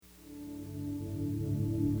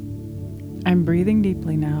I'm breathing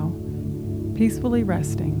deeply now, peacefully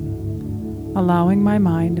resting, allowing my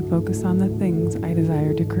mind to focus on the things I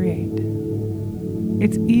desire to create.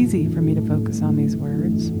 It's easy for me to focus on these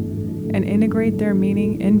words and integrate their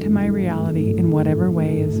meaning into my reality in whatever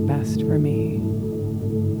way is best for me.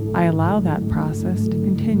 I allow that process to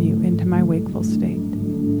continue into my wakeful state.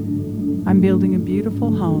 I'm building a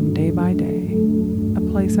beautiful home day by day, a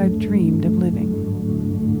place I've dreamed of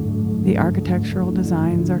living. The architectural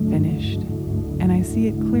designs are finished, and I see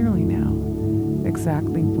it clearly now,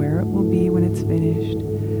 exactly where it will be when it's finished,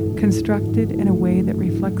 constructed in a way that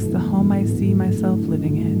reflects the home I see myself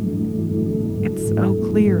living in. It's so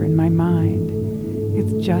clear in my mind.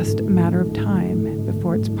 It's just a matter of time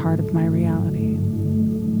before it's part of my reality.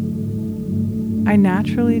 I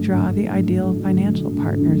naturally draw the ideal financial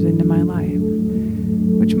partners into my life,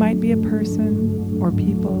 which might be a person or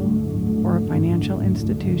people or a financial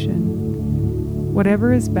institution.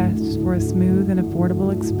 Whatever is best for a smooth and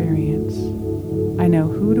affordable experience. I know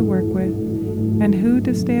who to work with and who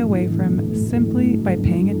to stay away from simply by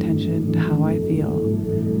paying attention to how I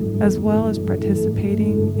feel, as well as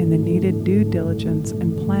participating in the needed due diligence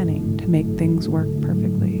and planning to make things work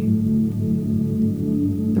perfectly.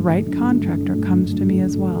 The right contractor comes to me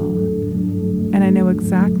as well, and I know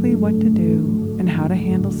exactly what to do and how to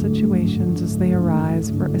handle situations as they arise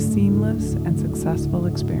for a seamless and successful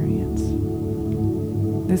experience.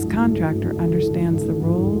 This contractor understands the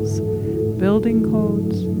rules, building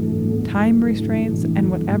codes, time restraints, and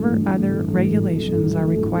whatever other regulations are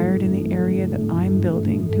required in the area that I'm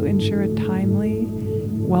building to ensure a timely,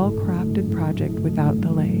 well-crafted project without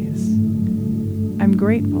delays. I'm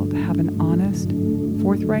grateful to have an honest,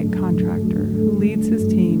 forthright contractor who leads his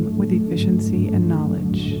team with efficiency and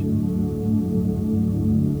knowledge.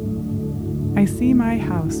 I see my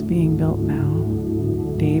house being built now,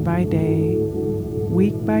 day by day,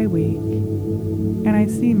 week by week, and I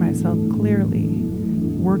see myself clearly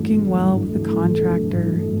working well with the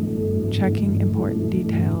contractor, checking important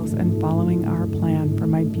details, and following our plan for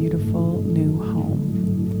my beautiful new home.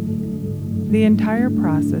 The entire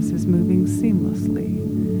process is moving seamlessly,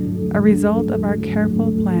 a result of our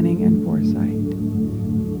careful planning and foresight.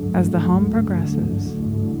 As the home progresses,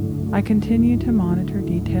 I continue to monitor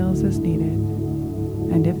details as needed,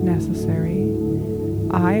 and if necessary,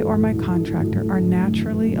 I or my contractor are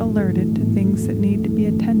naturally alerted to things that need to be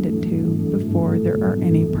attended to before there are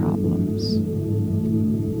any problems.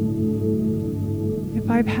 If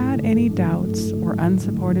I've had any doubts or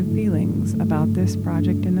unsupportive feelings about this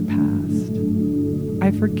project in the past,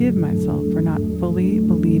 I forgive myself for not fully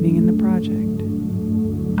believing in the project.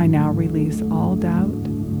 I now release all doubt,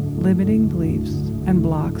 limiting beliefs, and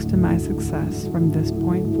blocks to my success from this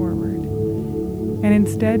point forward, and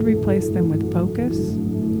instead replace them with focus,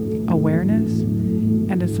 awareness,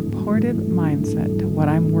 and a supportive mindset to what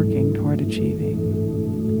I'm working toward achieving.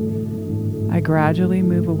 I gradually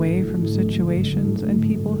move away from situations and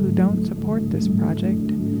people who don't support this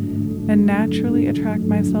project, and naturally attract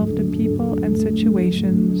myself to people and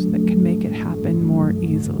situations that can make it happen more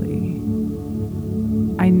easily.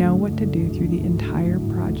 I know what to do through the entire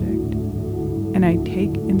project, and I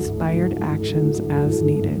take inspired actions as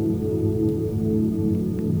needed.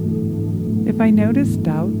 If I notice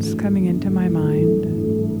doubts coming into my mind,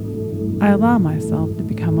 I allow myself to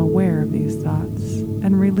become aware of these thoughts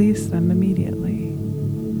and release them immediately.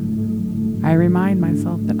 I remind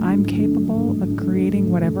myself that I'm capable of creating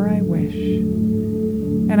whatever I wish,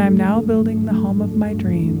 and I'm now building the home of my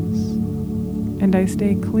dreams, and I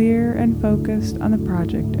stay clear and focused on the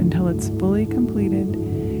project until it's fully completed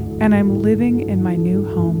and I'm living in my new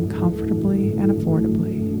home comfortably and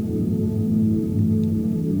affordably.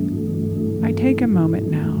 I take a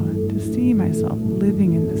moment now to see myself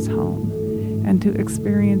living in this home and to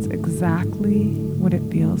experience exactly what it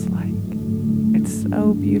feels like. It's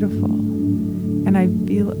so beautiful, and I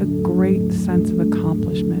feel a great sense of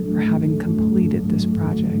accomplishment for having completed this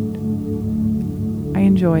project. I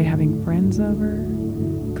enjoy having friends over,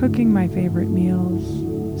 cooking my favorite meals,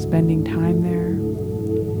 spending time there,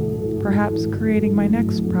 perhaps creating my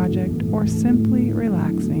next project, or simply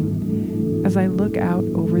relaxing as I look out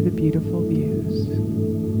over the beautiful views.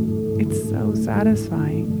 It's so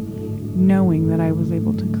satisfying knowing that I was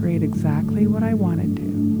able to create exactly what I wanted to.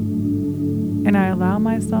 And I allow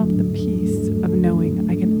myself the peace of knowing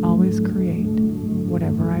I can always create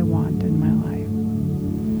whatever I want in my life.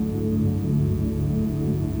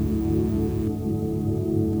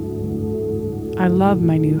 I love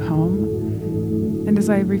my new home, and as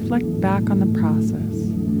I reflect back on the process,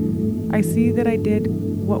 I see that I did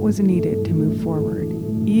what was needed to move forward,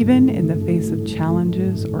 even in the face of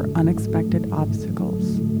challenges or unexpected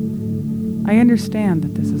obstacles. I understand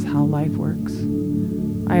that this is how life works.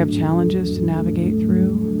 I have challenges to navigate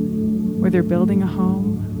through, whether building a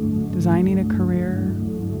home, designing a career,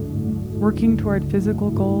 working toward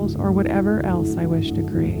physical goals, or whatever else I wish to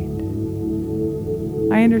create.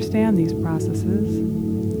 I understand these processes,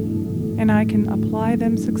 and I can apply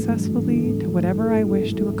them successfully to whatever I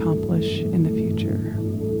wish to accomplish in the future.